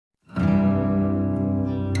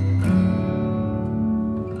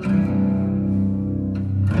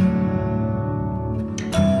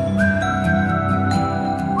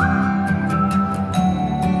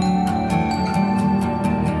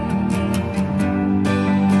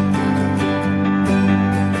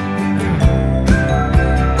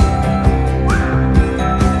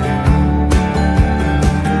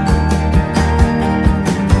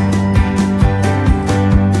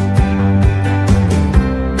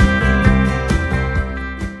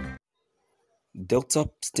Delta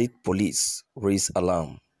State Police raise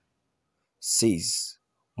alarm, says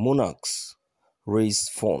Monarchs raise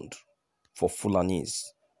fund for Fulanis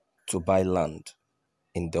to buy land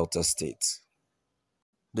in Delta State.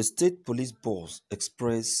 The state police boss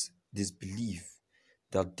expressed disbelief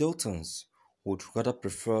that Deltans would rather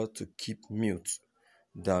prefer to keep mute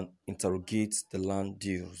than interrogate the land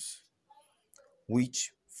deals,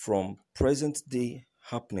 which from present-day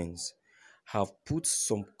happenings have put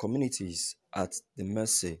some communities at the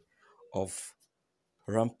mercy of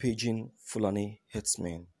rampaging Fulani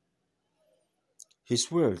herdsmen.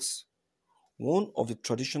 His words: one of the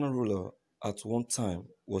traditional rulers at one time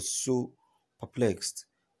was so perplexed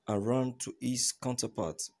and ran to his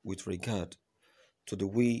counterpart with regard to the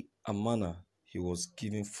way and manner he was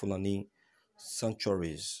giving Fulani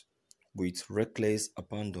sanctuaries with reckless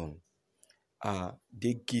abandon. Are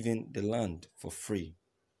they giving the land for free?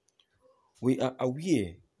 We are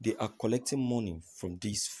aware they are collecting money from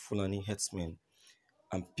these Fulani herdsmen,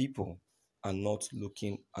 and people are not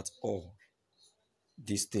looking at all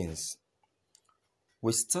these things.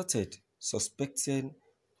 We started suspecting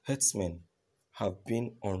herdsmen have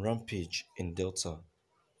been on rampage in Delta,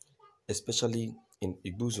 especially in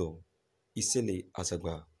Ibuzo, Isele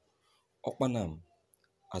Azagba, Okpanam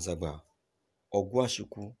Azagba,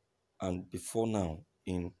 Ogwashiku, and before now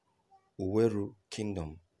in Oweru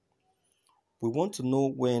Kingdom. We want to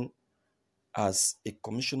know when, as a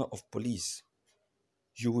commissioner of police,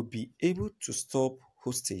 you will be able to stop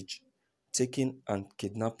hostage taking and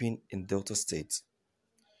kidnapping in Delta State.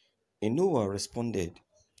 Inowa responded,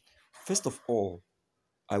 first of all,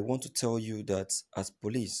 I want to tell you that as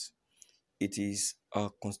police, it is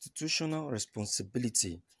our constitutional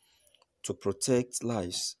responsibility to protect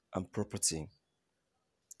lives and property.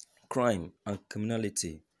 Crime and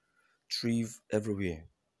criminality thrive everywhere.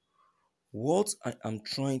 What I am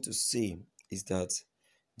trying to say is that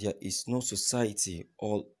there is no society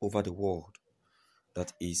all over the world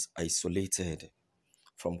that is isolated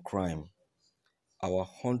from crime. Our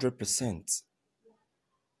 100%.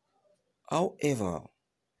 However,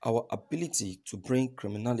 our ability to bring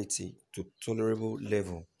criminality to tolerable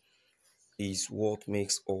level is what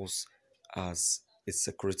makes us as a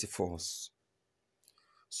security force.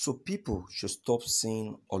 So people should stop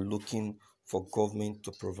saying or looking for government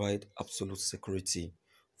to provide absolute security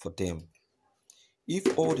for them.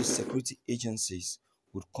 If all the security agencies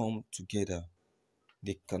would come together,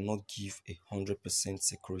 they cannot give 100%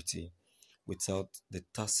 security without the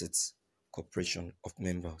tacit cooperation of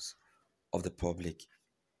members of the public.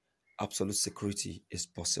 Absolute security is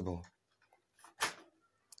possible.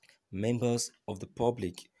 Members of the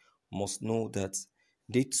public must know that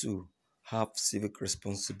they too have civic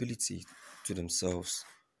responsibility to themselves,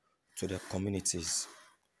 to their communities,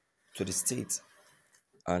 to the state,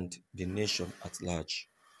 and the nation at large.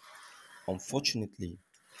 Unfortunately,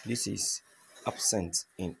 this is absent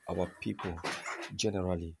in our people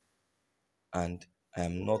generally, and I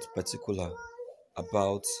am not particular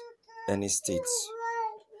about any state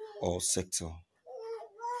or sector.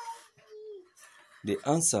 The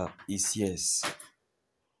answer is yes.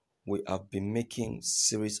 We have been making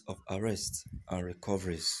series of arrests and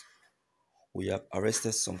recoveries. We have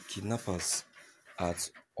arrested some kidnappers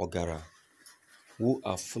at Ogara who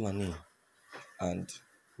are Fulani, and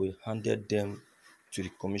we handed them to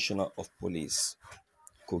the Commissioner of Police,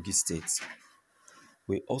 Kogi State.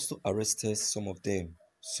 We also arrested some of them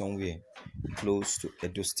somewhere close to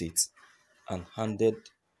Edo State and handed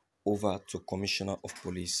over to Commissioner of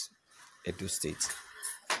Police, Edo State,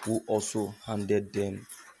 who also handed them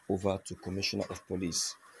over to Commissioner of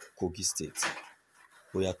Police, Kogi State.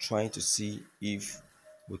 We are trying to see if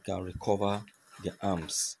we can recover the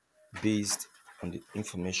arms based on the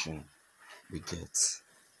information we get.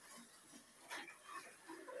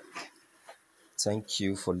 Thank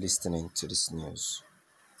you for listening to this news.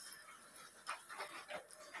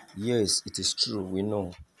 Yes, it is true, we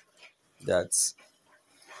know that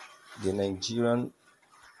the Nigerian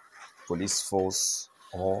police force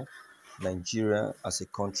or Nigeria as a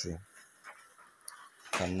country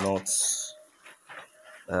cannot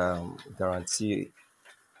guarantee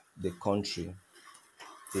the country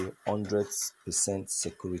 100%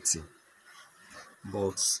 security.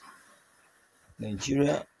 But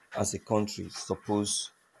Nigeria as a country is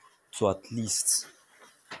supposed to at least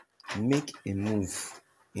make a move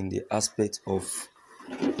in the aspect of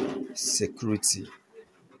security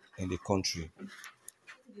in the country.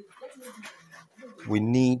 We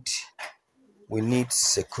need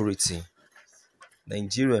security.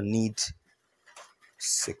 Nigeria needs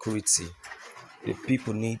security. The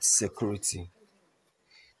people need security.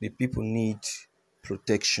 The people need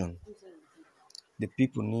protection. the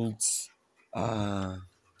people needs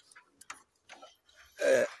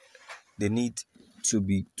they need to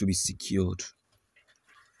be secured.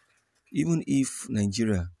 Even if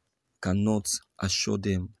Nigeria cannot assure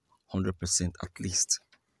them 100%, at least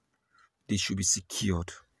they should be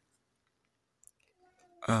secured.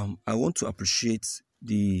 I want to appreciate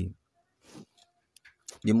the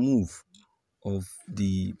move of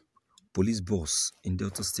the police boss in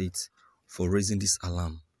Delta State for raising this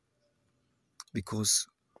alarm, because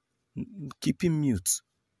keeping mute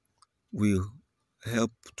will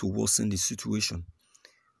help to worsen the situation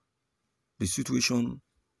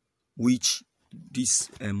which these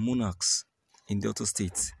monarchs in Delta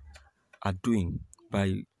State are doing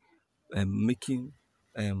by making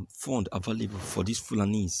fund available for these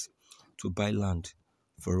Fulanis to buy land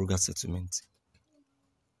for rural settlement.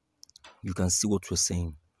 You can see what we're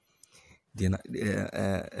saying. They are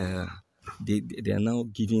now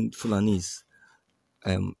giving Fulanis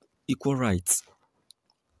equal rights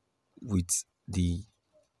with the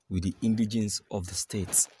indigenes of the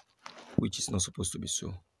state, which is not supposed to be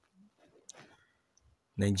so.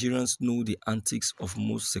 Nigerians know the antics of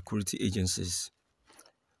most security agencies,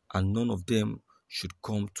 and none of them should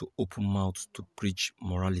come to open mouth to preach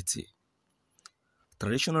morality.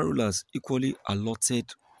 Traditional rulers equally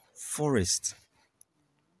allotted forest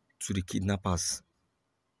to the kidnappers.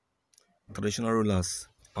 Traditional rulers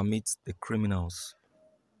permit the criminals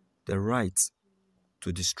the right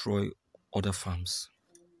to destroy other farms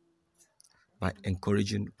by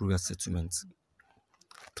encouraging rural settlements.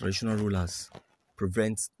 Traditional rulers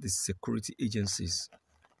prevent the security agencies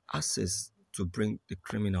access to bring the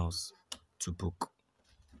criminals to book.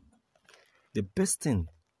 The best thing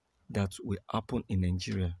that will happen in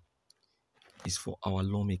Nigeria is for our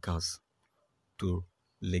lawmakers to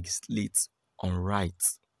legislate on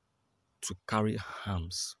rights to carry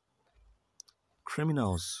arms.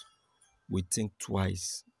 Criminals will think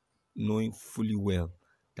twice, knowing fully well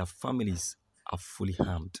that families are fully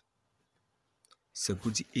armed.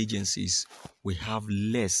 Security agencies will have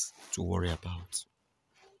less to worry about.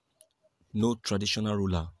 No traditional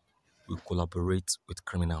ruler will collaborate with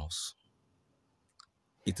criminals.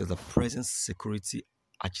 It is the present security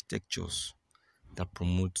architectures that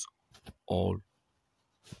promote all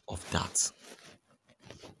of that.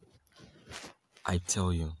 I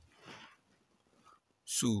tell you.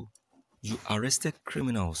 So, you arrested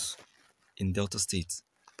criminals in Delta State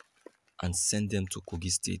and send them to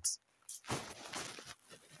Kogi State.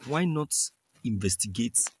 Why not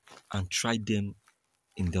investigate and try them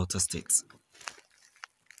in Delta State?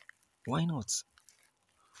 Why not?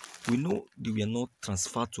 We know they were not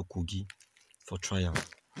transferred to Kogi for trial,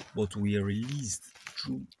 but we are released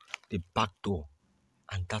through the back door,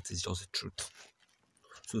 and that is just the truth.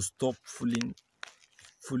 So stop fooling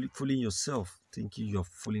yourself, thinking you're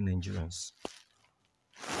fooling Nigerians.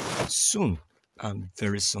 Soon, and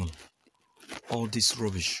very soon, all this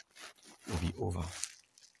rubbish will be over.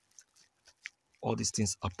 All these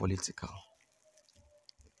things are political.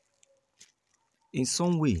 In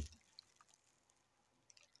some way,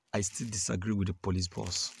 I still disagree with the police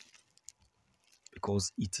boss,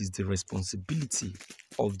 because it is the responsibility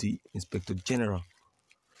of the Inspector General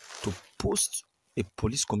to post a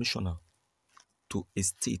police commissioner to a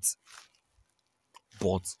state,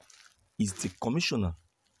 but it's the commissioner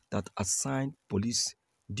that assigned police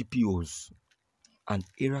DPOs and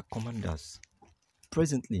area commanders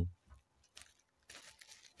presently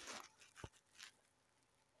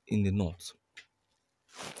in the north.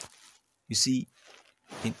 You see,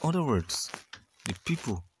 in other words, the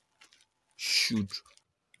people should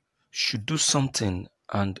do something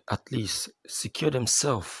and at least secure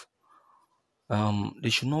themselves. They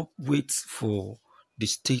should not wait for the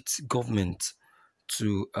state government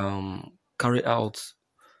to carry out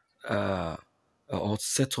or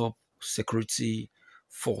set up security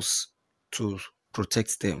force to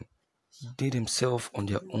protect them. They themselves on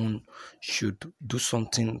their own should do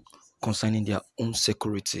something concerning their own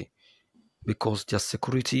security, because their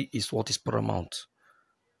security is what is paramount.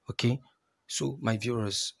 Okay, so my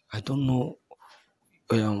viewers, I don't know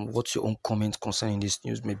what your own comment concerning this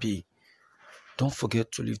news may be. Don't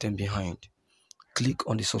forget to leave them behind. Click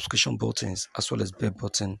on the subscription buttons as well as bell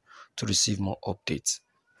button to receive more updates.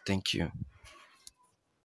 Thank you.